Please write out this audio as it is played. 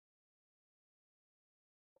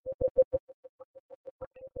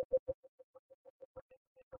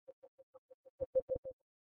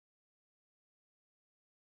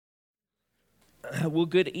Well,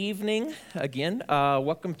 good evening again.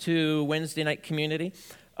 Welcome to Wednesday Night Community.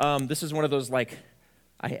 This is one of those,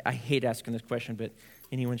 I hate asking this question, but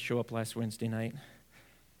anyone show up last Wednesday night?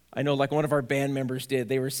 I know, one of our band members did.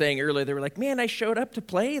 They were saying earlier, they were like, man, I showed up to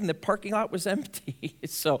play and the parking lot was empty.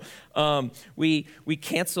 So we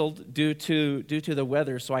canceled due to the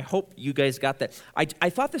weather, so I hope you guys got that. I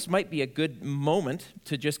thought this might be a good moment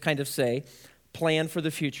to just kind of say, plan for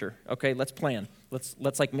the future. Okay, let's plan.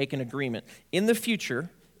 Let's make an agreement. In the future,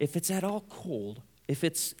 if it's at all cold, if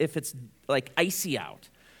it's icy out,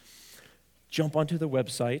 jump onto the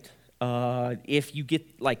website. If you get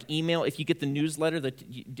email, if you get the newsletter, do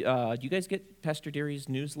you guys get Pastor Derry's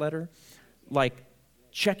newsletter?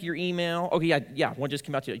 Check your email. Okay, yeah, one just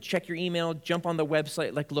came out to you. Check your email, jump on the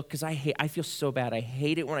website. Look, because I feel so bad. I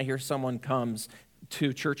hate it when I hear someone comes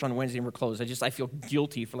to church on Wednesday and we're closed. I feel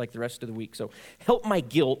guilty for the rest of the week. So help my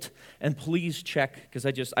guilt and please check,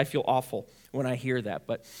 because I feel awful when I hear that.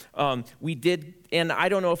 But we did, and I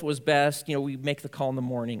don't know if it was best. We make the call in the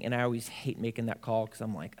morning, and I always hate making that call because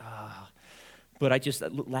I'm like, But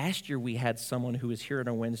last year we had someone who was here on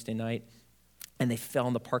a Wednesday night, and they fell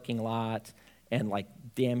in the parking lot and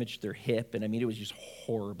damaged their hip, and it was just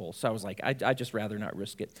horrible. So I was like, I'd just rather not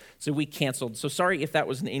risk it. So we canceled. So sorry if that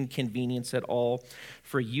was an inconvenience at all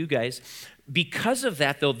for you guys. Because of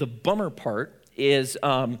that, though, the bummer part is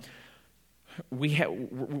we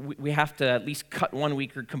have to at least cut 1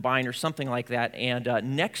 week or combine or something like that. And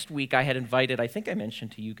next week I had invited, I think I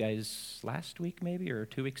mentioned to you guys last week maybe or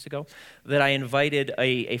 2 weeks ago, that I invited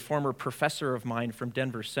a former professor of mine from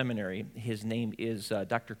Denver Seminary. His name is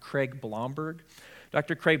Dr. Craig Blomberg.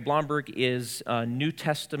 Dr. Craig Blomberg is a New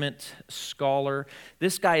Testament scholar.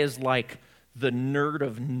 This guy is like the nerd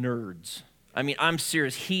of nerds. I'm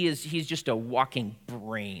serious. He's just a walking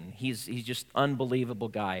brain. He's just unbelievable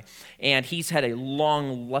guy. And he's had a long,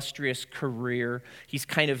 illustrious career. He's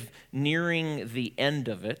kind of nearing the end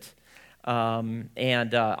of it.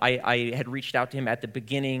 I had reached out to him at the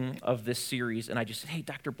beginning of this series, and I just said, hey,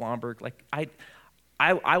 Dr. Blomberg,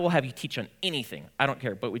 I will have you teach on anything. I don't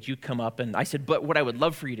care, but would you come up? And I said, but what I would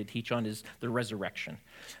love for you to teach on is the resurrection.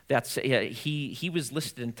 He was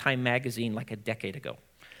listed in Time magazine a decade ago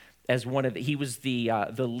as he was the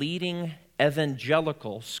leading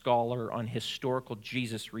evangelical scholar on historical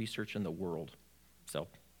Jesus research in the world. So,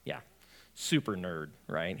 yeah, super nerd,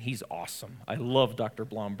 right? He's awesome. I love Dr.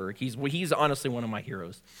 Blomberg. He's honestly one of my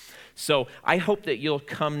heroes. So I hope that you'll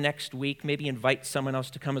come next week, maybe invite someone else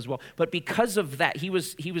to come as well. But because of that, he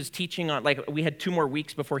was teaching on, we had 2 more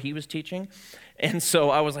weeks before he was teaching. And so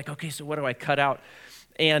I was like, okay, so what do I cut out?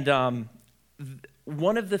 And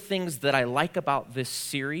one of the things that I like about this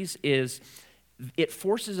series is it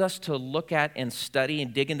forces us to look at and study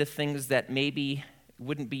and dig into things that maybe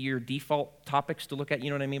wouldn't be your default topics to look at.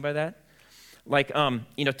 You know what I mean by that?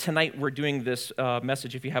 Tonight we're doing this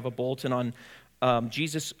message, if you have a bulletin, on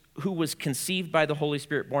Jesus, who was conceived by the Holy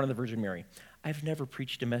Spirit, born of the Virgin Mary. I've never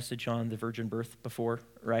preached a message on the virgin birth before,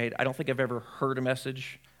 right? I don't think I've ever heard a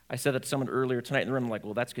message. I said that to someone earlier tonight in the room. I'm like,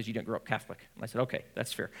 well, that's because you didn't grow up Catholic. And I said, okay,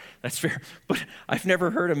 that's fair. But I've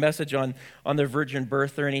never heard a message on the virgin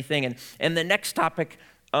birth or anything. And the next topic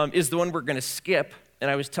is the one we're going to skip.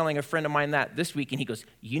 And I was telling a friend of mine that this week, and he goes,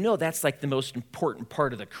 that's the most important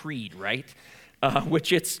part of the creed, right?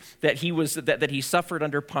 Which it's that he suffered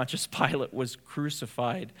under Pontius Pilate, was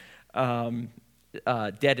crucified, dead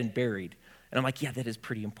and buried. And I'm like, yeah, that is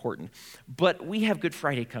pretty important. But we have Good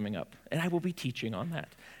Friday coming up, and I will be teaching on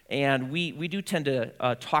that. And we do tend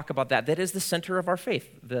to talk about that. That is the center of our faith,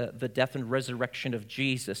 the death and resurrection of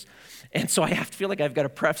Jesus. And so I feel like I've got to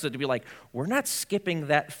preface it to be like, we're not skipping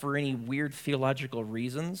that for any weird theological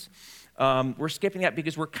reasons. We're skipping that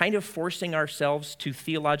because we're kind of forcing ourselves to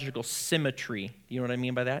theological symmetry. You know what I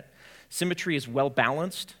mean by that? Symmetry is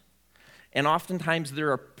well-balanced. And oftentimes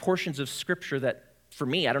there are portions of Scripture that, for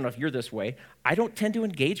me, I don't know if you're this way, I don't tend to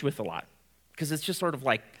engage with a lot. Because it's just sort of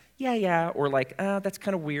like, yeah, or that's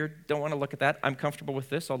kind of weird, don't want to look at that. I'm comfortable with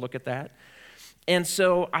this, I'll look at that. And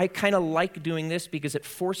so I kind of like doing this because it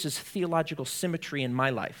forces theological symmetry in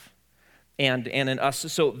my life and in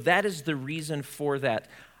us. So that is the reason for that.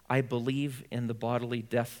 I believe in the bodily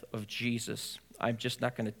death of Jesus. I'm just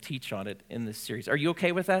not going to teach on it in this series. Are you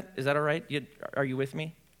okay with that? Is that all right? Are you with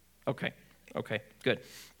me? Okay, good.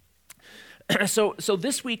 So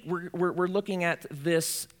this week we're looking at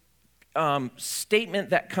this statement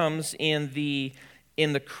that comes in the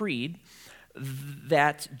creed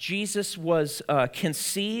that Jesus was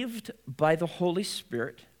conceived by the Holy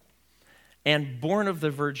Spirit and born of the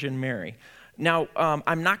Virgin Mary. Now,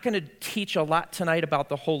 I'm not going to teach a lot tonight about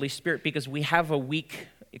the Holy Spirit because we have a week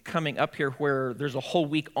coming up here where there's a whole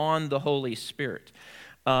week on the Holy Spirit.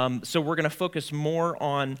 So we're going to focus more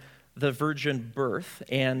on the virgin birth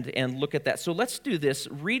and look at that. So let's do this.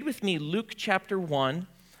 Read with me Luke chapter 1.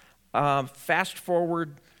 Fast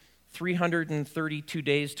forward 332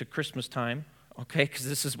 days to Christmas time, okay, because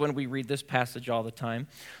this is when we read this passage all the time.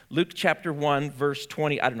 Luke chapter 1, verse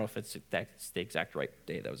 20. I don't know if that's the exact right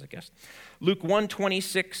day. That was a guess. Luke 1,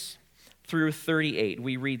 26 through 38.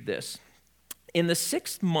 We read this. In the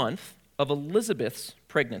 6th month of Elizabeth's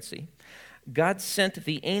pregnancy, God sent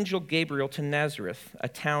the angel Gabriel to Nazareth, a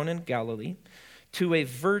town in Galilee, to a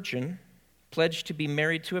virgin pledged to be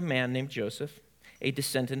married to a man named Joseph, a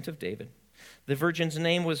descendant of David. The virgin's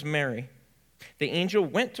name was Mary. The angel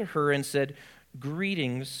went to her and said,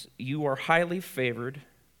 "Greetings, you are highly favored.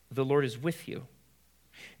 The Lord is with you."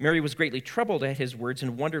 Mary was greatly troubled at his words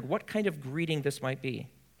and wondered what kind of greeting this might be.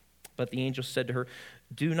 But the angel said to her,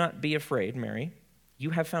 "Do not be afraid, Mary.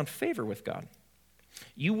 You have found favor with God.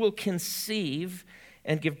 You will conceive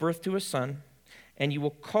and give birth to a son, and you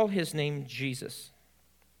will call his name Jesus.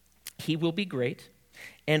 He will be great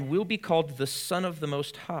and will be called the Son of the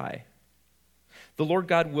Most High. The Lord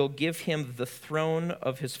God will give him the throne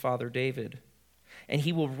of his father David, and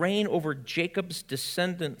he will reign over Jacob's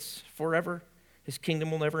descendants forever. His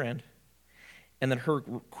kingdom will never end." And then her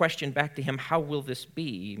question back to him, "How will this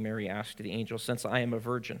be?" Mary asked the angel, "since I am a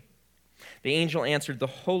virgin." The angel answered, "The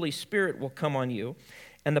Holy Spirit will come on you,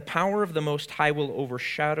 and the power of the Most High will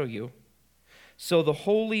overshadow you. So the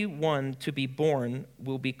Holy One to be born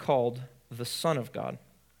will be called the Son of God.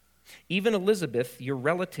 Even Elizabeth, your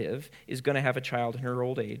relative, is going to have a child in her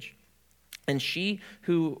old age. And she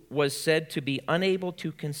who was said to be unable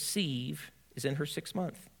to conceive is in her 6th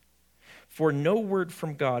month. For no word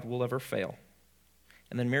from God will ever fail."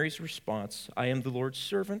 And then Mary's response, "I am the Lord's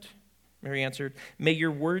servant." Mary answered, "May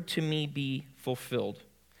your word to me be fulfilled."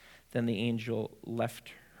 Then the angel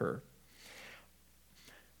left her.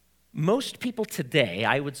 Most people today,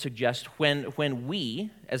 I would suggest, when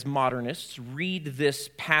we, as modernists, read this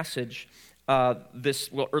passage, or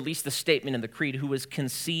at least the statement in the Creed, "who was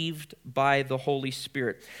conceived by the Holy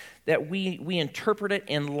Spirit," that we interpret it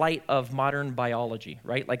in light of modern biology,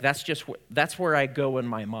 right? Like that's where I go in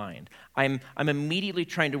my mind. I'm immediately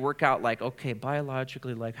trying to work out, like, okay,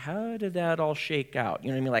 biologically, like, how did that all shake out? You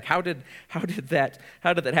know what I mean? Like, how did that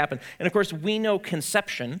happen? And of course, we know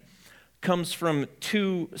conception comes from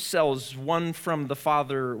 2 cells, one from the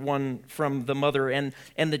father, one from the mother, and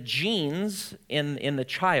the genes in the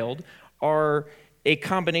child are a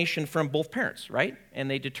combination from both parents, right?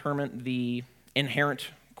 And they determine the inherent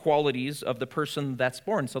qualities of the person that's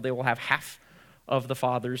born. So they will have half of the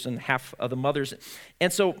fathers and half of the mothers.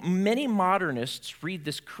 And so many modernists read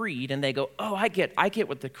this creed and they go, "Oh, I get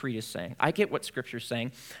what the creed is saying. I get what Scripture's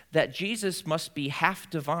saying, that Jesus must be half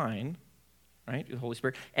divine, right, the Holy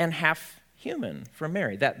Spirit, and half human from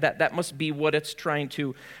Mary. That must be what it's trying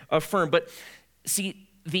to affirm." But see,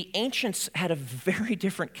 the ancients had a very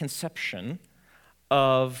different conception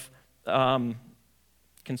of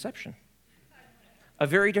conception. A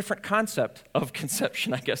very different concept of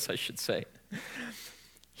conception, I guess I should say.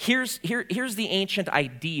 Here's the ancient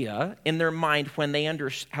idea in their mind when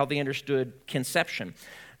how they understood conception.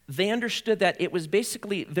 They understood that it was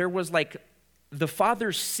basically, there was like the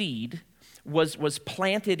father's seed was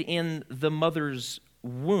planted in the mother's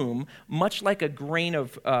womb, much like a grain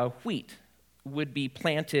of wheat would be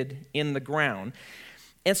planted in the ground.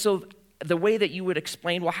 And so the way that you would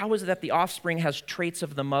explain, well, how is it that the offspring has traits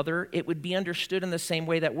of the mother? It would be understood in the same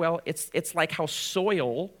way that, well, it's like how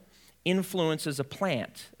soil influences a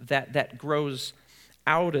plant that grows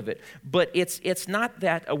out of it. But it's not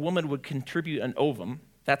that a woman would contribute an ovum.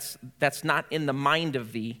 That's not in the mind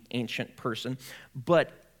of the ancient person.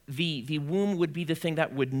 But the womb would be the thing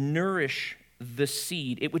that would nourish the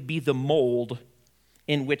seed. It would be the mold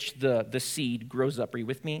in which the seed grows up. Are you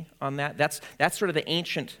with me on that? That's sort of the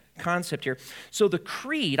ancient concept here. So the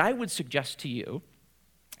creed, I would suggest to you,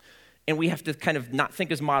 and we have to kind of not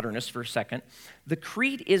think as modernists for a second, the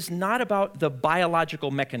creed is not about the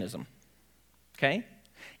biological mechanism, okay?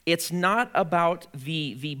 It's not about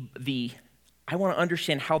the I want to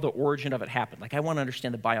understand how the origin of it happened. Like, I want to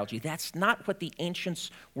understand the biology. That's not what the ancients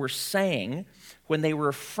were saying when they were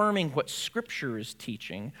affirming what Scripture is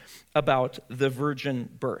teaching about the virgin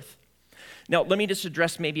birth. Now, let me just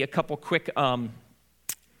address maybe a couple quick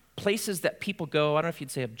places that people go. I don't know if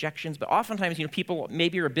you'd say objections, but oftentimes, people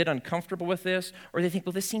maybe are a bit uncomfortable with this, or they think,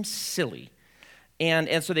 well, this seems silly.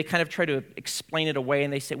 And so they kind of try to explain it away,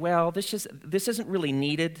 and they say, well, this isn't really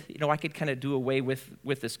needed. I could kind of do away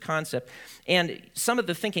with this concept. And some of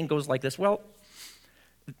the thinking goes like this. Well,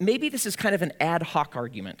 maybe this is kind of an ad hoc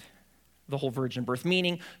argument, the whole virgin birth,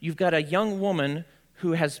 meaning you've got a young woman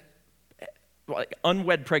who has like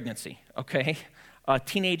unwed pregnancy, okay? A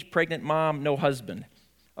teenage pregnant mom, no husband.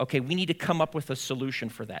 Okay, we need to come up with a solution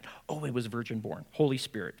for that. Oh, it was virgin born, Holy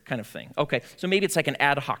Spirit kind of thing. Okay, so maybe it's like an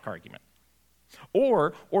ad hoc argument.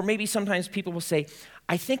 Or maybe sometimes people will say,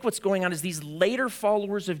 I think what's going on is these later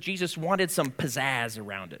followers of Jesus wanted some pizzazz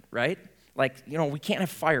around it, right? Like, we can't have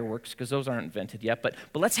fireworks because those aren't invented yet, but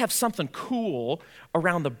let's have something cool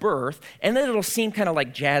around the birth, and then it'll seem kind of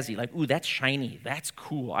like jazzy, like, ooh, that's shiny, that's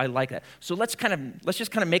cool, I like that. So let's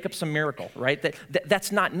just make up some miracle, right?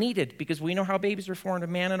 That's not needed because we know how babies are formed, a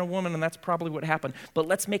man and a woman, and that's probably what happened. But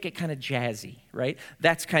let's make it kind of jazzy, right?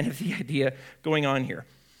 That's kind of the idea going on here.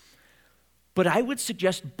 But I would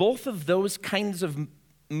suggest both of those kinds of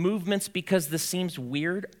movements, because this seems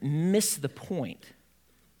weird, miss the point.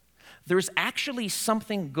 There's actually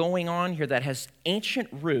something going on here that has ancient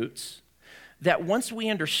roots that once we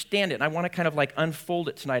understand it, and I want to kind of like unfold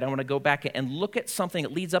it tonight, I want to go back and look at something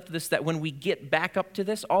that leads up to this, that when we get back up to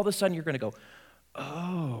this, all of a sudden you're going to go,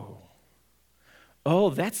 oh,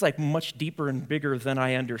 that's like much deeper and bigger than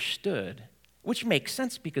I understood, which makes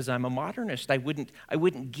sense because I'm a modernist. I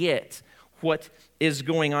wouldn't get what is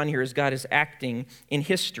going on here as God is acting in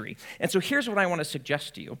history. And so here's what I want to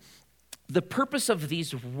suggest to you. The purpose of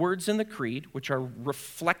these words in the creed, which are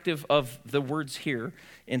reflective of the words here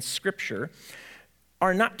in Scripture,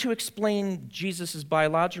 are not to explain Jesus'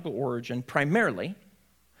 biological origin primarily.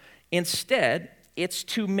 Instead, it's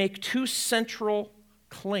to make two central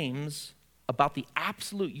claims about the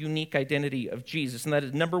absolute unique identity of Jesus. And that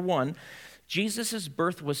is, number one, Jesus'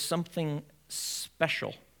 birth was something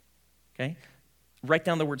special. Okay? Write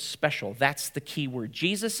down the word special. That's the key word.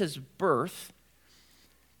 Jesus' birth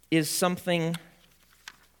is something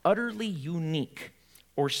utterly unique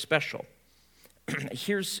or special.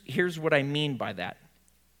 Here's what I mean by that.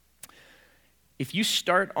 If you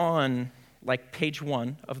start on like page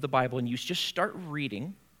 1 of the Bible and you just start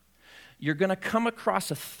reading, you're going to come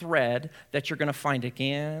across a thread that you're going to find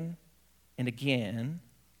again and again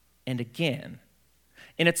and again.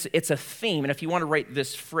 And it's a theme, and if you want to write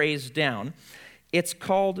this phrase down, it's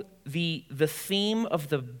called the theme of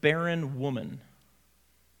the barren woman.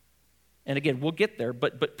 And again, we'll get there,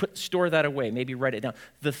 but store that away. Maybe write it down.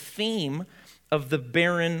 The theme of the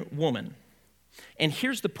barren woman. And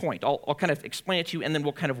here's the point. I'll kind of explain it to you, and then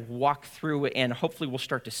we'll kind of walk through it, and hopefully we'll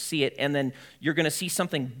start to see it. And then you're going to see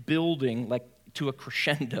something building like to a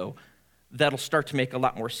crescendo that'll start to make a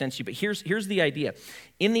lot more sense to you. But here's the idea.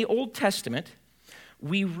 In the Old Testament,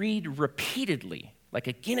 we read repeatedly, like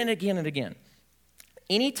again and again and again,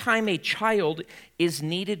 anytime a child is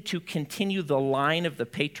needed to continue the line of the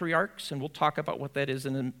patriarchs, and we'll talk about what that is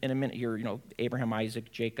in a minute here, Abraham,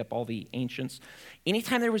 Isaac, Jacob, all the ancients.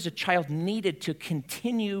 Anytime there was a child needed to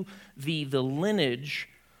continue the lineage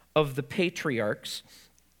of the patriarchs,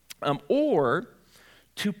 or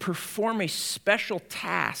to perform a special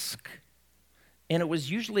task, and it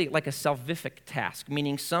was usually like a salvific task,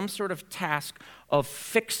 meaning some sort of task of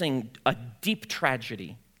fixing a deep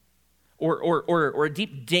tragedy, or a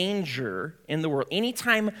deep danger in the world.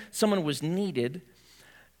 Anytime someone was needed,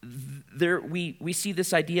 we see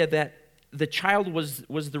this idea that the child was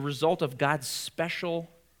the result of God's special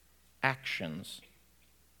actions.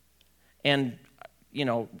 And,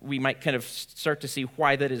 we might kind of start to see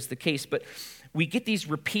why that is the case, but we get these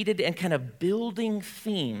repeated and kind of building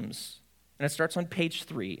themes, and it starts on page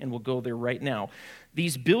 3, and we'll go there right now.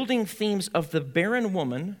 These building themes of the barren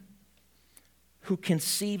woman who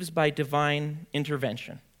conceives by divine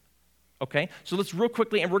intervention. Okay? So let's real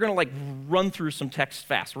quickly, and we're going to run through some text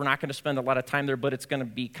fast. We're not going to spend a lot of time there, but it's going to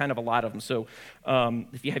be kind of a lot of them. So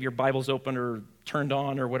if you have your Bibles open or turned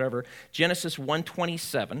on or whatever, Genesis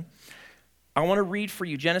 1:27. I want to read for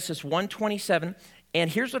you Genesis 1:27, and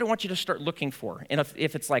here's what I want you to start looking for. And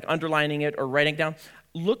if it's like underlining it or writing down,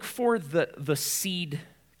 look for the seed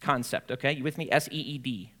concept, okay? You with me?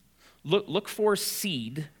 S-E-E-D. Look for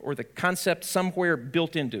seed, or the concept somewhere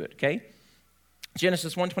built into it, okay?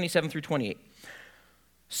 Genesis 1:27 through 28.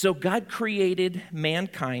 So God created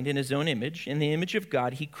mankind in his own image. In the image of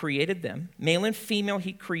God, he created them. Male and female,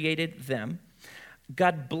 he created them.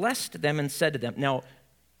 God blessed them and said to them. Now,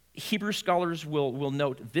 Hebrew scholars will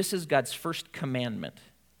note this is God's first commandment,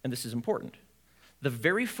 and this is important. The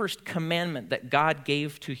very first commandment that God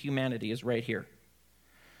gave to humanity is right here.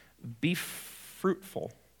 Be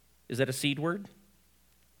fruitful. Is that a seed word?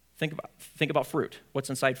 Think about fruit. What's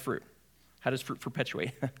inside fruit? How does fruit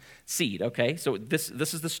perpetuate? Seed, okay? So this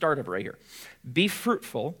is the start of it right here. Be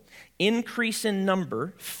fruitful, increase in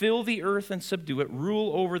number, fill the earth and subdue it,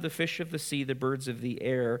 rule over the fish of the sea, the birds of the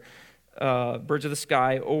air, birds of the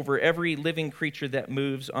sky, over every living creature that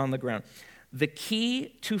moves on the ground. The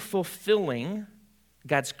key to fulfilling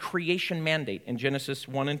God's creation mandate in Genesis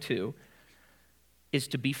 1 and 2 is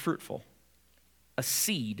to be fruitful. A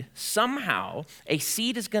seed, somehow, a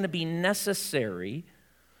seed is going to be necessary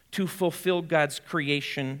to fulfill God's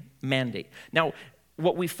creation mandate. Now,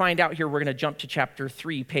 what we find out here, we're going to jump to chapter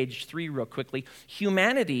 3, page 3 real quickly.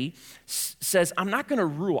 Humanity says, I'm not going to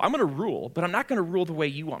rule. I'm going to rule, but I'm not going to rule the way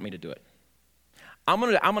you want me to do it. I'm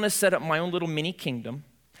going to set up my own little mini kingdom,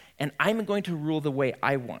 and I'm going to rule the way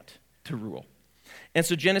I want to rule. And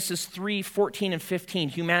so Genesis 3, 14 and 15,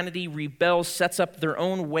 humanity rebels, sets up their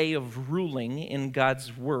own way of ruling in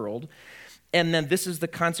God's world. And then this is the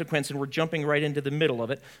consequence, and we're jumping right into the middle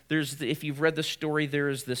of it. If you've read the story, there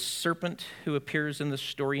is this serpent who appears in the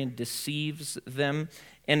story and deceives them.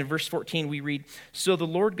 And in verse 14 we read, So the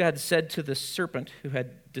Lord God said to the serpent who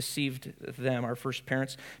had deceived them, our first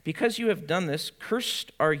parents, Because you have done this,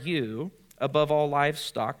 cursed are you above all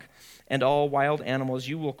livestock and all wild animals.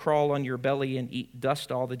 You will crawl on your belly and eat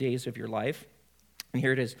dust all the days of your life. And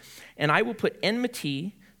here it is. And I will put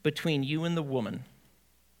enmity between you and the woman,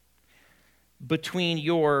 between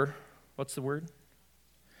your, what's the word?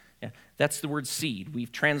 Yeah, that's the word seed.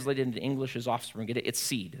 We've translated into English as offspring. Get it? It's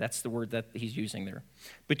seed. That's the word that he's using there.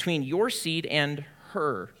 Between your seed and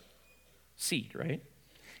her seed, right?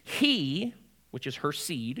 He, which is her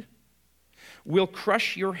seed, will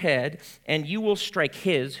crush your head, and you will strike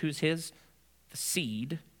his, who's his? The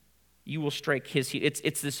seed. You will strike his.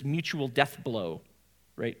 It's this mutual death blow,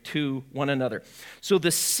 right, to one another. So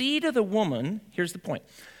the seed of the woman, here's the point.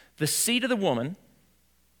 The seed of the woman,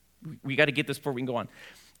 we got to get this before we can go on,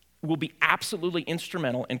 will be absolutely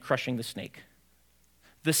instrumental in crushing the snake.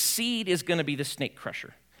 The seed is going to be the snake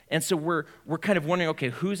crusher. And so we're kind of wondering, okay,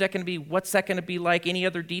 who's that going to be? What's that going to be like? Any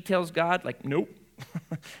other details, God? Like, nope.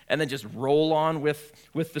 And then just roll on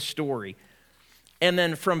with the story. And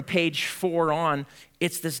then from page 4 on,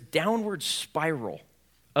 it's this downward spiral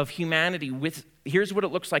of humanity here's what it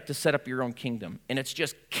looks like to set up your own kingdom. And it's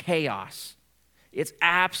just chaos. It's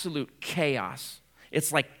absolute chaos.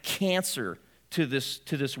 It's like cancer to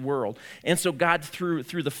this world. And so God, through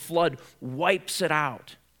the flood, wipes it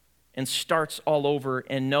out and starts all over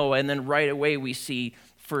in Noah. And then right away we see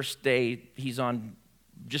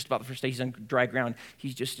just about the first day he's on dry ground.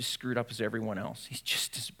 He's just as screwed up as everyone else. He's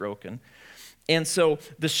just as broken. And so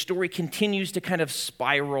the story continues to kind of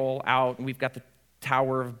spiral out. And we've got the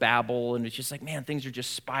Tower of Babel. And it's just like, man, things are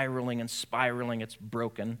just spiraling and spiraling. It's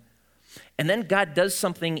broken. And then God does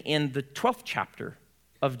something in the 12th chapter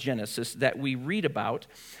of Genesis that we read about.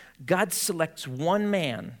 God selects one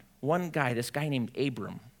guy, this guy named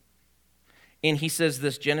Abram. And he says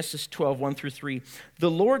this, Genesis 12, 1 through 3.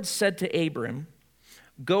 The Lord said to Abram,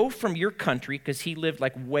 Go from your country, because he lived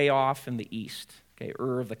like way off in the east. Okay,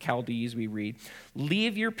 Ur of the Chaldees, we read.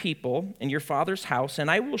 Leave your people and your father's house,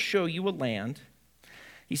 and I will show you a land.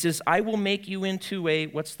 He says, I will make you into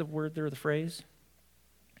what's the word there, the phrase?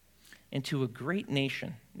 Into a great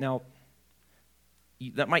nation. Now,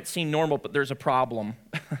 that might seem normal, but there's a problem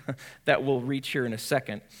that we'll reach here in a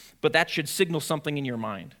second. But that should signal something in your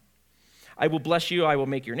mind. I will bless you. I will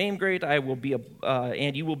make your name great.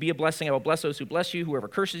 And you will be a blessing. I will bless those who bless you. Whoever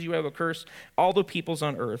curses you, I will curse. All the peoples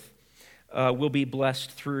on earth will be blessed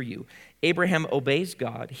through you. Abraham obeys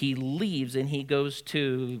God. He leaves and he goes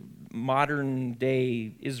to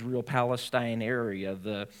modern-day Israel-Palestine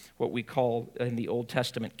area, what we call in the Old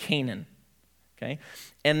Testament Canaan. Okay,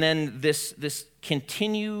 and then this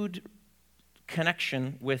continued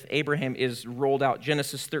connection with Abraham is rolled out.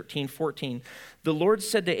 Genesis 13, 14. The Lord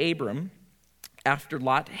said to Abram, after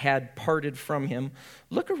Lot had parted from him,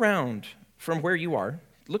 Look around from where you are.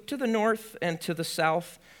 Look to the north and to the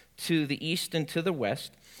south, to the east and to the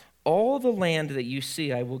west. All the land that you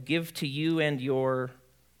see I will give to you and your,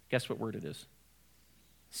 guess what word it is?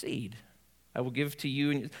 Seed. I will give to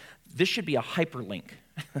you. This should be a hyperlink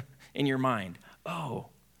in your mind. Oh,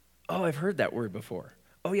 I've heard that word before.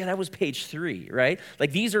 Oh yeah, that was page 3, right?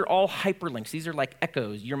 Like these are all hyperlinks. These are like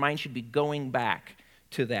echoes. Your mind should be going back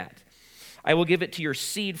to that. I will give it to your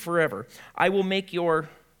seed forever. I will make your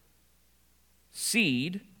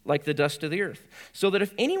seed like the dust of the earth, so that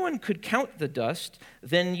if anyone could count the dust,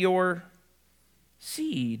 then your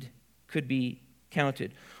seed could be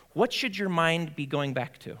counted. What should your mind be going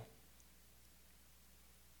back to?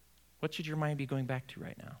 What should your mind be going back to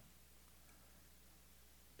right now?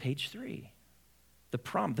 Page 3. The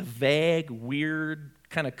vague, weird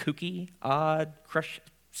kind of kooky, odd,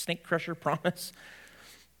 snake crusher promise.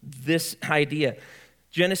 This idea.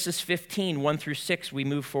 Genesis 15, 1 through 6, we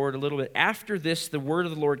move forward a little bit. After this, the word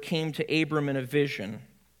of the Lord came to Abram in a vision.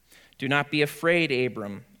 Do not be afraid,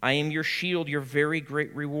 Abram. I am your shield, your very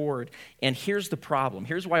great reward. And here's the problem.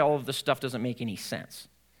 Here's why all of this stuff doesn't make any sense.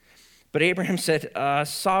 But Abraham said,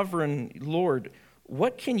 Sovereign Lord,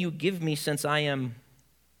 what can you give me since I am,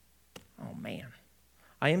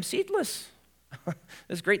 I am seedless.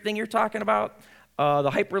 This great thing you're talking about, the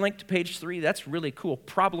hyperlink to page 3, that's really cool.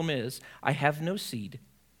 Problem is, I have no seed.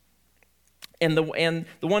 And the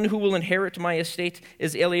one who will inherit my estate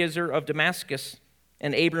is Eliezer of Damascus.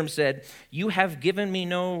 And Abram said, you have given me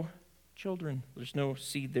no children. There's no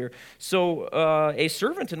seed there. So a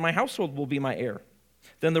servant in my household will be my heir.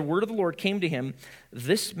 Then the word of the Lord came to him,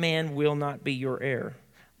 this man will not be your heir,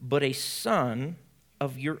 but a son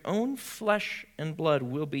of your own flesh and blood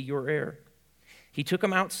will be your heir. He took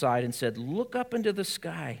him outside and said, look up into the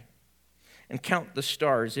sky and count the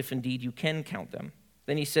stars, if indeed you can count them.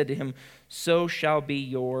 Then he said to him, so shall be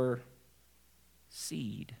your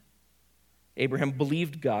seed. Abraham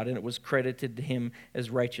believed God, and it was credited to him as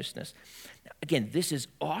righteousness. Now, again, this is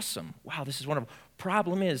awesome. Wow, this is wonderful.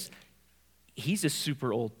 Problem is, he's a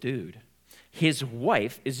super old dude. His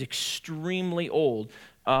wife is extremely old.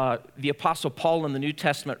 The Apostle Paul in the New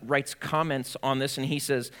Testament writes comments on this, and he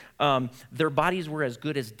says, their bodies were as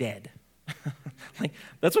good as dead.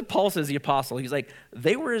 That's what Paul says, the apostle. He's like,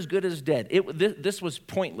 they were as good as dead. This was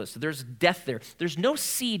pointless. There's death there. There's no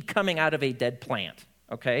seed coming out of a dead plant,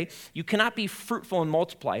 okay? You cannot be fruitful and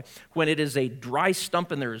multiply when it is a dry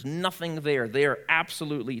stump and there is nothing there. They are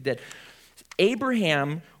absolutely dead.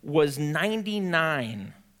 Abraham was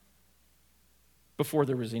 99 before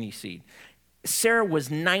there was any seed. Sarah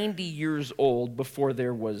was 90 years old before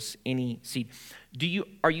there was any seed.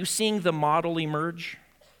 Are you seeing the model emerge?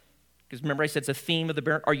 Because remember I said it's a theme of the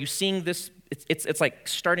barren. Are you seeing this? It's like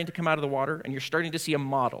starting to come out of the water, and you're starting to see a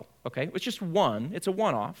model, okay? It's just one. It's a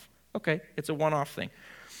one-off. Okay, it's a one-off thing.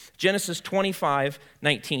 Genesis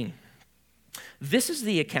 25:19. This is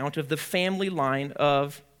the account of the family line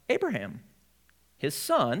of Abraham. His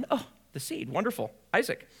son, the seed, wonderful,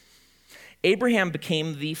 Isaac. Abraham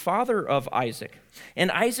became the father of Isaac.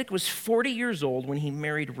 And Isaac was 40 years old when he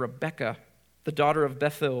married Rebekah, the daughter of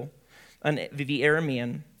Bethuel, the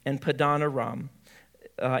Aramean, and Padan Aram,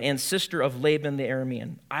 and sister of Laban the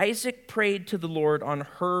Aramean. Isaac prayed to the Lord on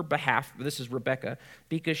her behalf, this is Rebekah,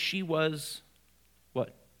 because she was,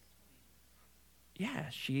 what? Yeah,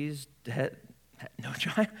 she's dead. No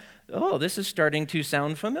child. Oh, this is starting to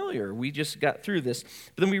sound familiar. We just got through this.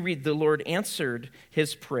 But then we read, the Lord answered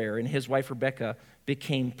his prayer, and his wife Rebekah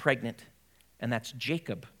became pregnant, and that's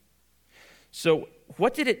Jacob. So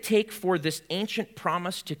what did it take for this ancient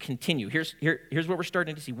promise to continue? Here's what we're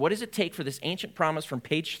starting to see. What does it take for this ancient promise from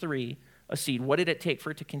page 3, a seed? What did it take for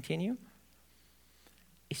it to continue?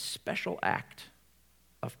 A special act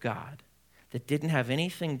of God that didn't have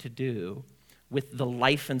anything to do with the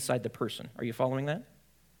life inside the person. Are you following that?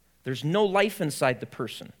 There's no life inside the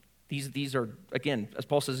person. These are, again, as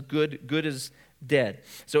Paul says, good as dead.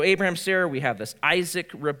 So Abraham, Sarah, we have this. Isaac,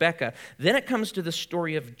 Rebekah. Then it comes to the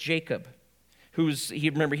story of Jacob,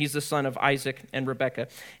 remember, he's the son of Isaac and Rebekah.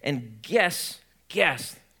 And guess,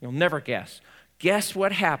 you'll never guess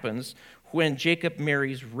what happens when Jacob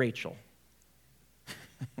marries Rachel.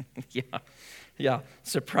 Yeah,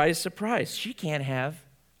 surprise, surprise. She can't have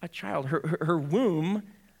a child. Her womb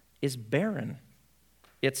is barren.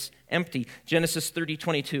 It's empty. Genesis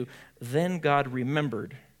 30:22. Then God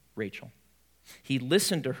remembered Rachel. He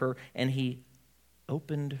listened to her, and he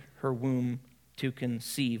opened her womb to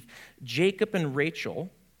conceive. Jacob and Rachel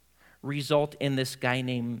result in this guy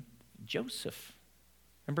named Joseph.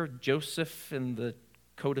 Remember Joseph in the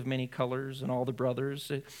coat of many colors and all the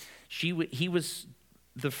brothers? He was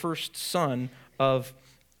the first son of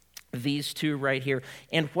these two right here.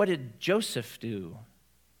 And what did Joseph do?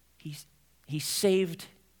 He saved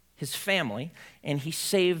his family, and he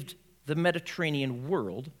saved the Mediterranean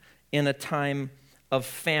world in a time of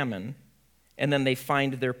famine, and then they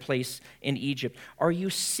find their place in Egypt. Are you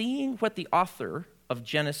seeing what the author of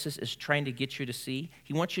Genesis is trying to get you to see?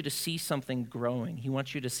 He wants you to see something growing. He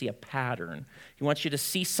wants you to see a pattern. He wants you to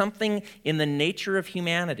see something in the nature of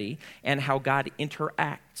humanity and how God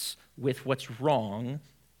interacts with what's wrong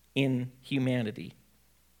in humanity.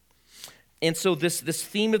 And so this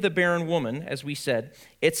theme of the barren woman, as we said,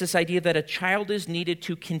 it's this idea that a child is needed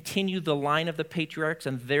to continue the line of the patriarchs,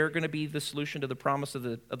 and they're going to be the solution to the promise of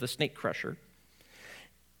the snake crusher.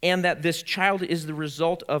 And that this child is the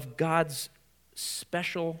result of God's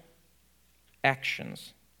special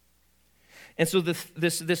actions. And so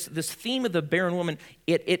this theme of the barren woman,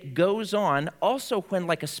 it goes on also when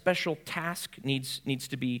like a special task needs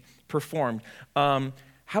to be performed. How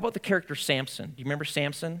about the character Samson? Do you remember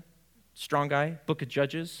Samson? Strong guy, Book of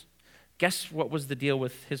Judges. Guess what was the deal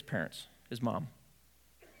with his parents, his mom?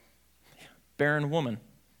 Barren woman,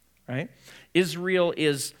 right? Israel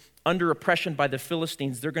is under oppression by the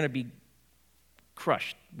Philistines. They're going to be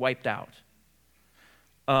crushed, wiped out.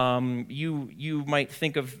 You might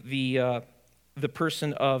think of the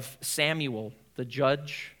person of Samuel, the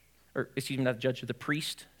judge, or excuse me, not the judge, the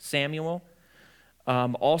priest, Samuel.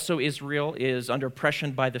 Also, Israel is under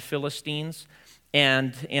oppression by the Philistines,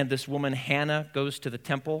 and this woman, Hannah, goes to the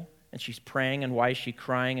temple, and she's praying, and why is she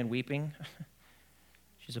crying and weeping?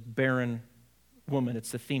 She's a barren woman.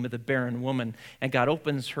 It's the theme of the barren woman, and God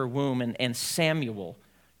opens her womb, and Samuel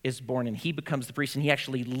is born, and he becomes the priest, and he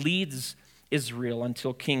actually leads Israel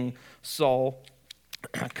until King Saul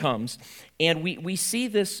comes. And we see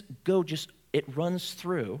this go it runs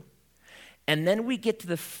through. And then we get to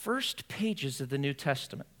the first pages of the New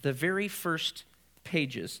Testament, the very first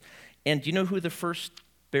pages. And do you know who the first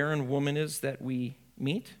barren woman is that we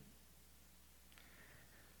meet?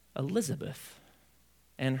 Elizabeth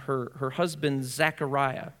and her husband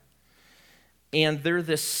Zechariah. And they're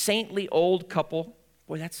this saintly old couple.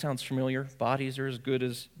 Boy, that sounds familiar. Bodies are as good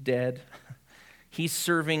as dead. He's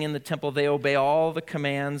serving in the temple. They obey all the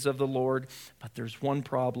commands of the Lord. But there's one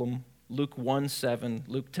problem. Luke 1:7,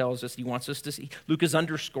 Luke tells us, he wants us to see, Luke is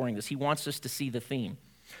underscoring this. He wants us to see the theme.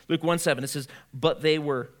 Luke 1:7, it says, but they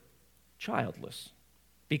were childless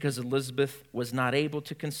because Elizabeth was not able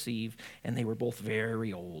to conceive, and they were both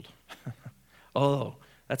very old. Oh,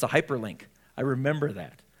 that's a hyperlink. I remember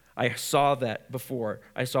that. I saw that before.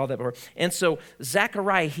 And so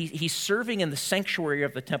Zechariah, he's serving in the sanctuary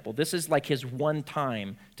of the temple. This is like his one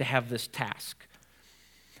time to have this task.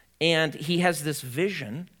 And he has this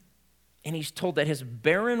vision, and he's told that his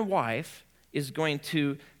barren wife is going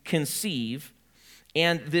to conceive,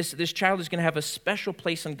 and this child is going to have a special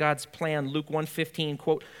place in God's plan. Luke 1:15,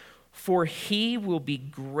 quote, for he will be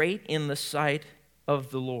great in the sight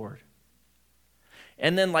of the Lord.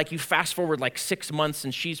 And then like you fast forward like 6 months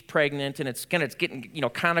and she's pregnant and it's getting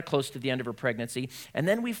kind of close to the end of her pregnancy. And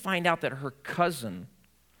then we find out that her cousin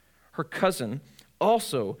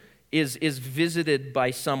also is visited by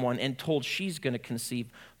someone and told she's going to conceive.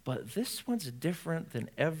 But this one's different than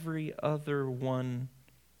every other one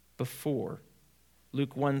before.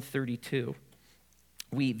 Luke 1:32.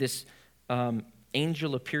 This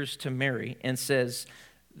angel appears to Mary and says,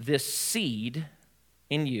 this seed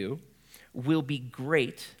in you will be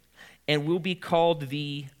great and will be called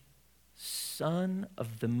the Son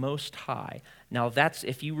of the Most High. Now that's,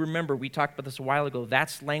 if you remember, we talked about this a while ago,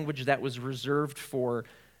 that's language that was reserved for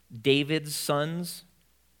David's sons,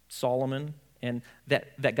 Solomon, and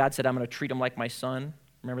that God said, I'm going to treat him like my son.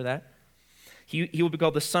 Remember that? He will be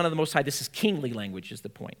called the Son of the Most High. This is kingly language is the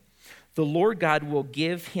point. The Lord God will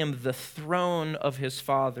give him the throne of his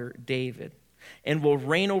father David and will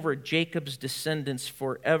reign over Jacob's descendants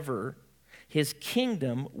forever. His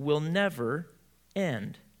kingdom will never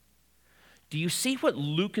end. Do you see what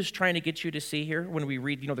Luke is trying to get you to see here when we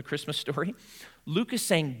read, the Christmas story? Luke is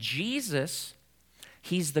saying Jesus,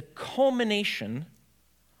 he's the culmination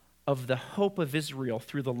of the hope of Israel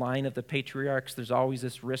through the line of the patriarchs. There's always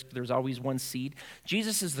this risk. There's always one seed.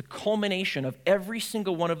 Jesus is the culmination of every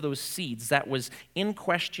single one of those seeds that was in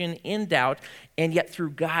question, in doubt, and yet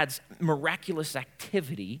through God's miraculous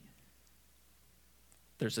activity,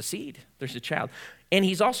 there's a seed, there's a child. And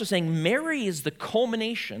he's also saying Mary is the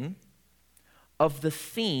culmination of the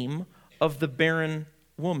theme of the barren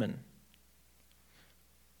woman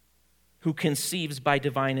who conceives by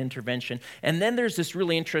divine intervention. And then there's this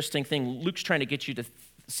really interesting thing. Luke's trying to get you to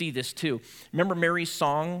see this too. Remember Mary's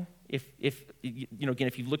song? If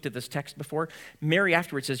you've looked at this text before, Mary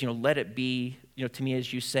afterwards says, let it be, to me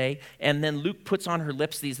as you say. And then Luke puts on her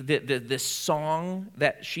lips this song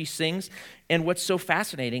that she sings. And what's so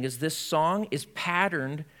fascinating is this song is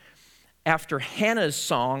patterned after Hannah's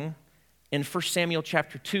song in 1 Samuel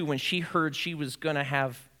chapter 2 when she heard she was going to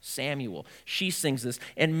have Samuel. She sings this,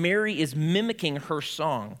 and Mary is mimicking her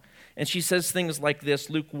song. And she says things like this,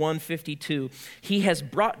 Luke 1:52, he has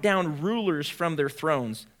brought down rulers from their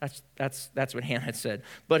thrones. That's what Hannah had said.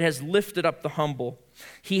 But has lifted up the humble.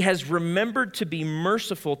 He has remembered to be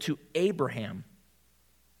merciful to Abraham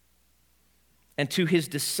and to his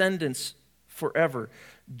descendants forever,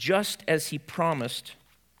 just as he promised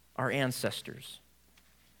our ancestors.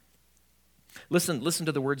 Listen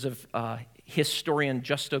to the words of historian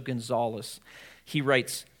Justo Gonzalez. He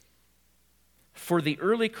writes, for the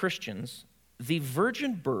early Christians, the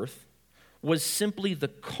virgin birth was simply the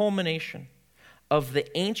culmination of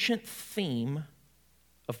the ancient theme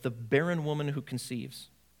of the barren woman who conceives.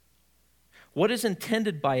 What is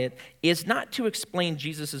intended by it is not to explain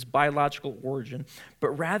Jesus' biological origin, but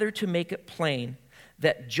rather to make it plain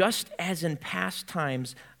that just as in past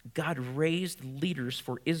times God raised leaders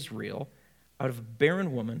for Israel out of a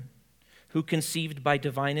barren woman who conceived by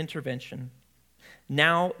divine intervention,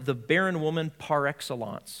 now the barren woman par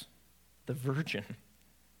excellence, the virgin,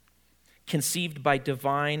 conceived by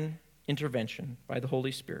divine intervention by the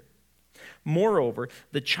Holy Spirit. Moreover,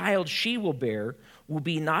 the child she will bear will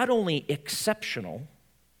be not only exceptional,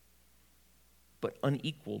 but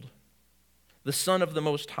unequaled, the Son of the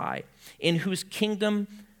Most High, in whose kingdom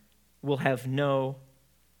will have no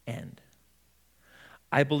end.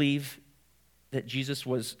 I believe that Jesus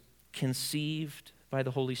was conceived by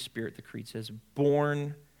the Holy Spirit, the Creed says,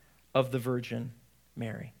 born of the Virgin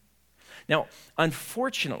Mary. Now,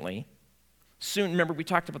 unfortunately, soon, remember we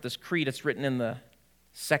talked about this creed, it's written in the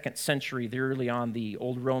 2nd century, the early on, the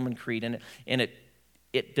old Roman creed, and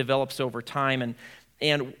it develops over time.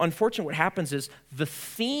 And unfortunately, what happens is the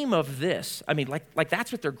theme of this, I mean, like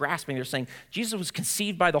that's what they're grasping. They're saying Jesus was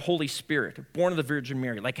conceived by the Holy Spirit, born of the Virgin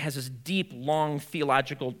Mary, like has this deep, long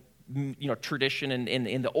theological tradition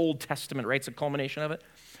in the Old Testament, right? It's a culmination of it.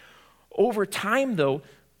 Over time, though,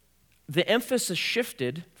 the emphasis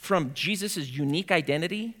shifted from Jesus' unique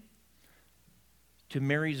identity to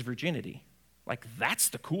Mary's virginity. Like, that's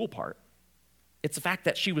the cool part. It's the fact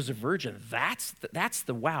that she was a virgin. That's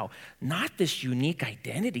the wow. Not this unique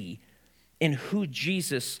identity in who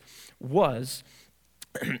Jesus was.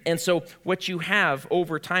 And so what you have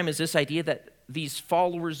over time is this idea that these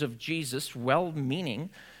followers of Jesus,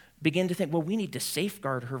 well-meaning, begin to think, well, we need to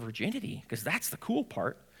safeguard her virginity because that's the cool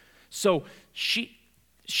part. So she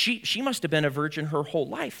must have been a virgin her whole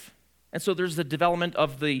life. And so there's the development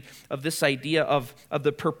of this idea of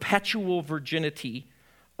the perpetual virginity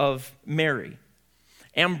of Mary.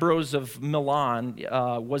 Ambrose of Milan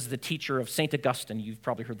was the teacher of St. Augustine. You've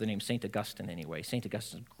probably heard the name St. Augustine anyway. St.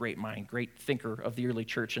 Augustine's a great mind, great thinker of the early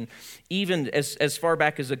church. And even as far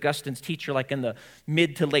back as Augustine's teacher, like in the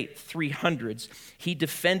mid to late 300s, he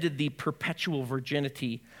defended the perpetual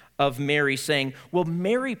virginity of Mary, saying, well,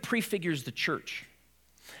 Mary prefigures the church.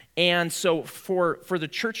 And so for the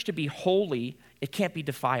church to be holy, it can't be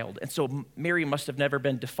defiled. And so Mary must have never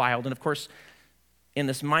been defiled. And of course, in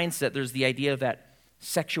this mindset, there's the idea that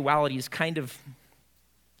sexuality is kind of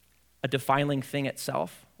a defiling thing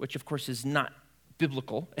itself, which of course is not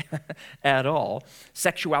biblical at all.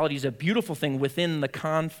 Sexuality is a beautiful thing within the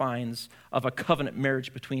confines of a covenant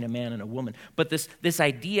marriage between a man and a woman. But this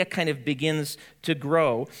idea kind of begins to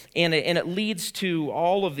grow, and it leads to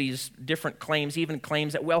all of these different claims, even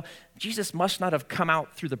claims that, well, Jesus must not have come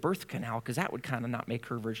out through the birth canal because that would kind of not make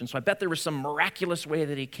her virgin. So I bet there was some miraculous way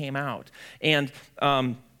that he came out. And,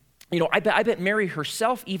 I bet Mary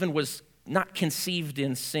herself even was not conceived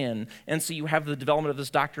in sin. And so you have the development of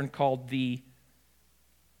this doctrine called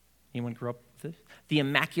anyone grew up with this? The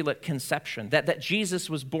Immaculate Conception. That Jesus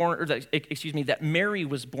was born, that Mary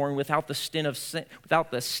was born without the stain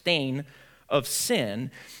of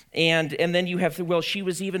sin. And then you have, well, she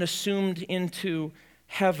was even assumed into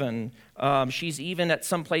heaven. She's even at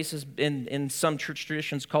some places in some church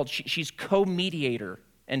traditions called, she's co-mediator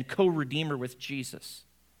and co-redeemer with Jesus.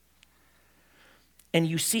 And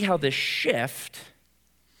you see how this shift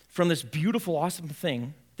from this beautiful, awesome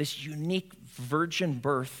thing, this unique virgin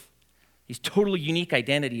birth, this totally unique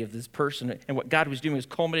identity of this person and what God was doing was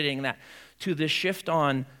culminating in that, to this shift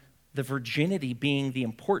on the virginity being the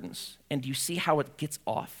importance. And do you see how it gets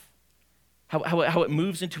off? How it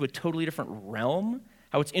moves into a totally different realm?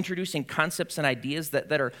 How it's introducing concepts and ideas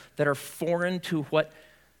that are foreign to what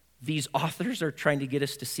these authors are trying to get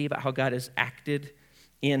us to see about how God has acted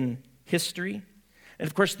in history. And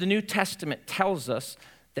of course, the New Testament tells us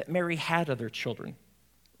that Mary had other children.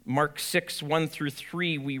 Mark 6, 1 through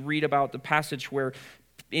 3, we read about the passage where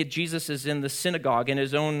Jesus is in the synagogue in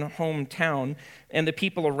his own hometown, and the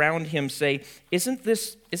people around him say, Isn't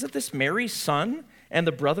this Mary's son and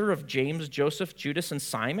the brother of James, Joseph, Judas, and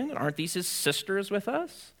Simon? Aren't these his sisters with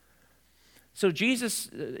us? So Jesus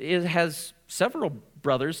has several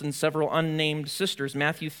brothers and several unnamed sisters.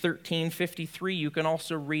 Matthew 13:53, you can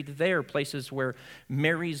also read there places where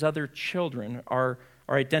Mary's other children are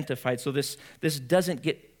identified. So this doesn't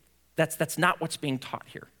get, that's not what's being taught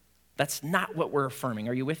here. That's not what we're affirming.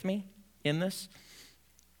 Are you with me in this?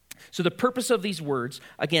 So the purpose of these words,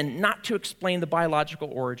 again, not to explain the biological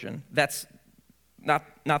origin. That's not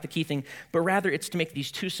the key thing, but rather it's to make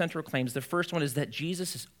these two central claims. The first one is that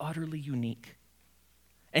Jesus is utterly unique.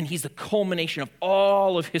 And he's the culmination of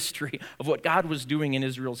all of history, of what God was doing in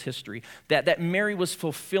Israel's history. That Mary was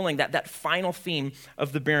fulfilling that final theme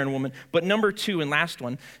of the barren woman. But number two and last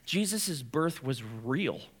one, Jesus' birth was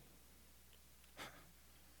real.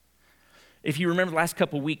 If you remember the last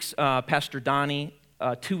couple of weeks, Pastor Donnie,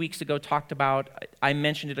 2 weeks ago, talked about, I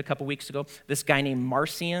mentioned it a couple weeks ago, this guy named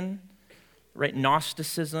Marcion, right?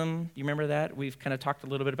 Gnosticism, do you remember that? We've kind of talked a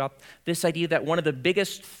little bit about this idea that one of the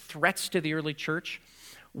biggest threats to the early church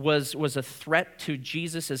was a threat to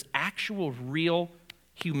Jesus' actual real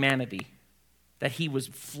humanity, that he was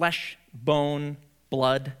flesh, bone,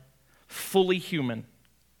 blood, fully human,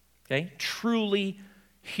 okay? Truly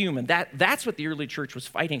human. That's what the early church was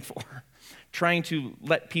fighting for, trying to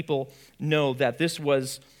let people know that this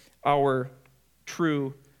was our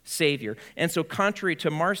true Savior. And so contrary to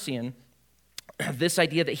Marcion, this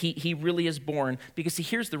idea that he really is born, because see,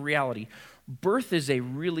 here's the reality. Birth is a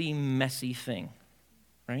really messy thing,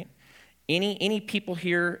 right? Any people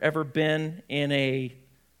here ever been in a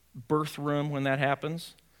birth room when that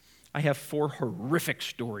happens? I have 4 horrific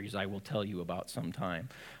stories I will tell you about sometime.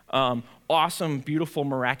 Awesome, beautiful,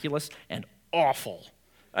 miraculous, and awful.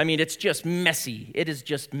 I mean, it's just messy. It is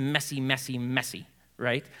just messy, messy, messy,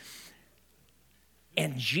 right?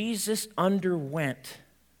 And Jesus underwent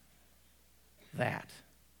that.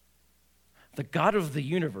 The God of the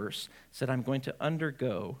universe said, I'm going to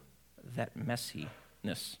undergo that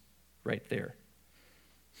messiness right there.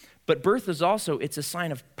 But birth is also, it's a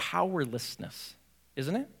sign of powerlessness,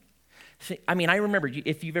 isn't it? I mean, I remember,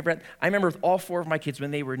 if you've ever, I remember with all 4 of my kids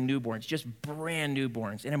when they were newborns, just brand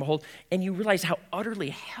newborns, and you realize how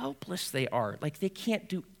utterly helpless they are. Like they can't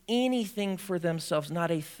do anything for themselves,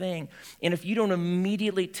 not a thing. And if you don't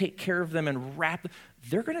immediately take care of them and wrap them,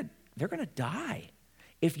 they're gonna die.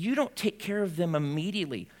 If you don't take care of them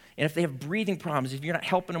immediately, and if they have breathing problems, if you're not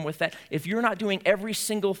helping them with that, if you're not doing every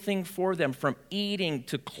single thing for them, from eating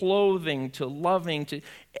to clothing to loving,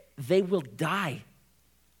 they will die.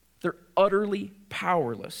 They're utterly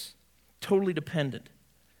powerless, totally dependent.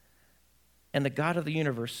 And the God of the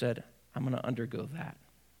universe said, I'm going to undergo that.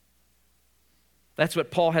 That's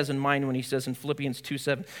what Paul has in mind when he says in Philippians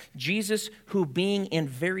 2:7, Jesus, who being in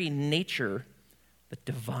very nature, the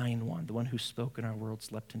divine one, the one who spoke and our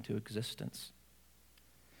worlds leapt into existence,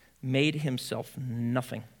 made himself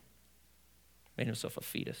nothing, made himself a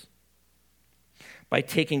fetus, by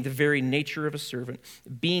taking the very nature of a servant,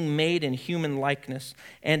 being made in human likeness,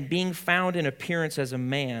 and being found in appearance as a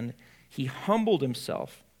man, he humbled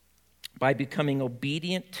himself by becoming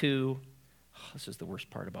obedient to, this is the worst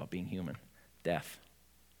part about being human, death.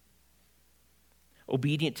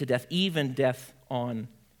 Obedient to death, even death on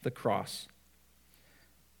the cross.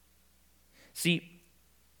 See,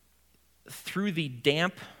 through the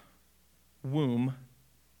damp womb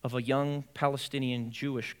of a young Palestinian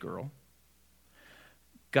Jewish girl,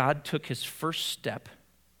 God took his first step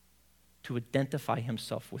to identify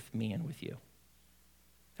himself with me and with you.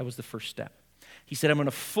 That was the first step. He said, I'm going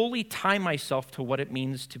to fully tie myself to what it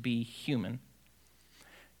means to be human.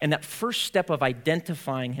 And that first step of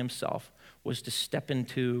identifying himself was to step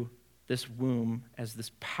into this womb as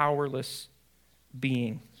this powerless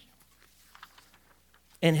being.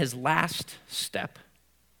 And his last step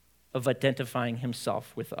of identifying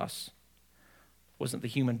himself with us wasn't the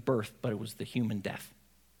human birth, but it was the human death.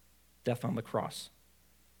 Death on the cross.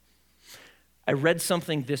 I read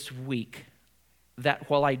something this week that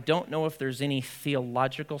while I don't know if there's any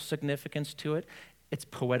theological significance to it, it's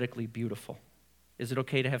poetically beautiful. Is it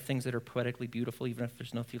okay to have things that are poetically beautiful even if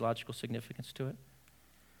there's no theological significance to it?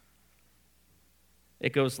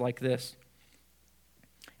 It goes like this.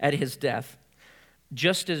 At his death,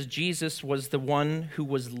 just as Jesus was the one who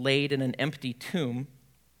was laid in an empty tomb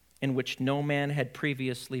in which no man had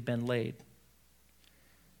previously been laid,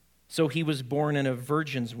 so he was born in a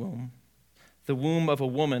virgin's womb, the womb of a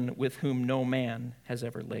woman with whom no man has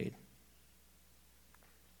ever laid.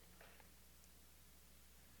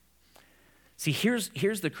 See, here's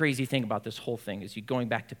the crazy thing about this whole thing, is you going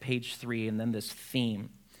back to page 3 and then this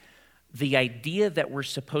theme. The idea that we're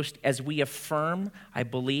supposed, as we affirm, I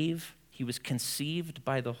believe he was conceived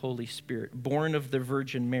by the Holy Spirit, born of the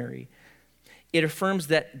Virgin Mary. It affirms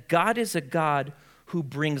that God is a God who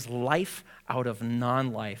brings life out of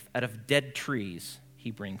non-life. Out of dead trees,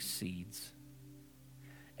 he brings seeds.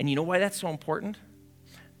 And you know why that's so important?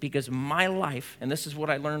 Because my life, and this is what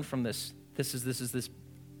I learned from this is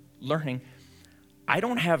learning, I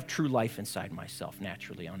don't have true life inside myself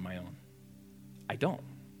naturally on my own. I don't.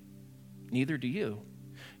 Neither do you.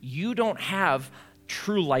 You don't have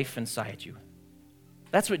true life inside you.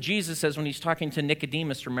 That's what Jesus says when he's talking to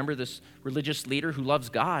Nicodemus. Remember this religious leader who loves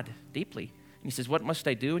God deeply. And he says, what must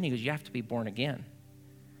I do? And he goes, you have to be born again.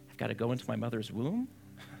 I've got to go into my mother's womb?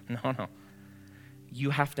 No.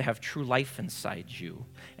 You have to have true life inside you.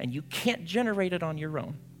 And you can't generate it on your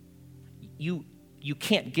own. You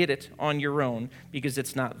can't get it on your own because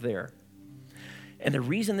it's not there. And the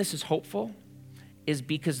reason this is hopeful is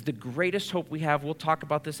because the greatest hope we have, we'll talk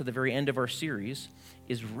about this at the very end of our series,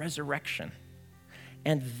 is resurrection.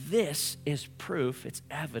 And this is proof, it's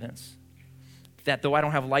evidence, that though I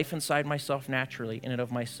don't have life inside myself naturally, in and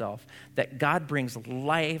of myself, that God brings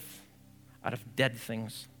life out of dead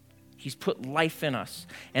things. He's put life in us.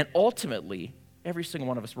 And ultimately, every single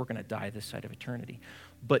one of us, we're going to die this side of eternity.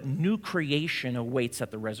 But new creation awaits at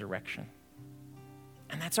the resurrection.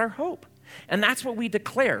 And that's our hope. And that's what we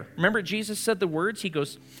declare. Remember, Jesus said the words, he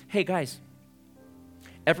goes, hey guys,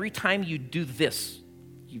 every time you do this,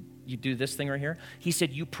 you do this thing right here, he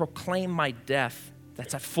said, you proclaim my death.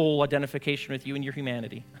 That's a full identification with you and your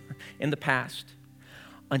humanity in the past,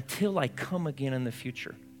 until I come again in the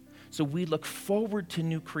future. So we look forward to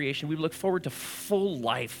new creation. We look forward to full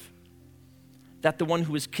life. That the one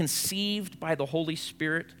who is conceived by the Holy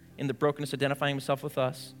Spirit in the brokenness, identifying himself with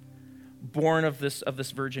us, born of this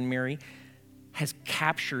Virgin Mary, has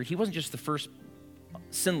captured. He wasn't just the first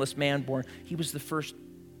sinless man born. He was the first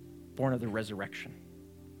born of the resurrection.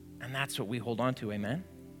 And that's what we hold on to, amen?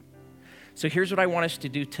 So here's what I want us to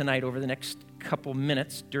do tonight over the next couple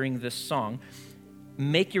minutes during this song.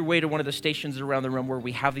 Make your way to one of the stations around the room where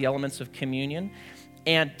we have the elements of communion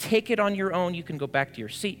and take it on your own. You can go back to your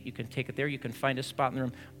seat. You can take it there. You can find a spot in the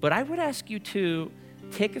room. But I would ask you to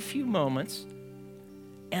take a few moments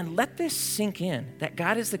and let this sink in, that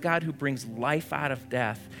God is the God who brings life out of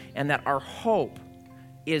death, and that our hope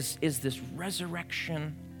is this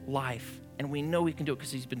resurrection life. And we know we can do it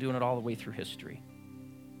because he's been doing it all the way through history.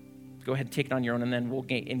 Go ahead and take it on your own, and then we'll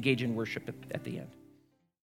engage in worship at the end.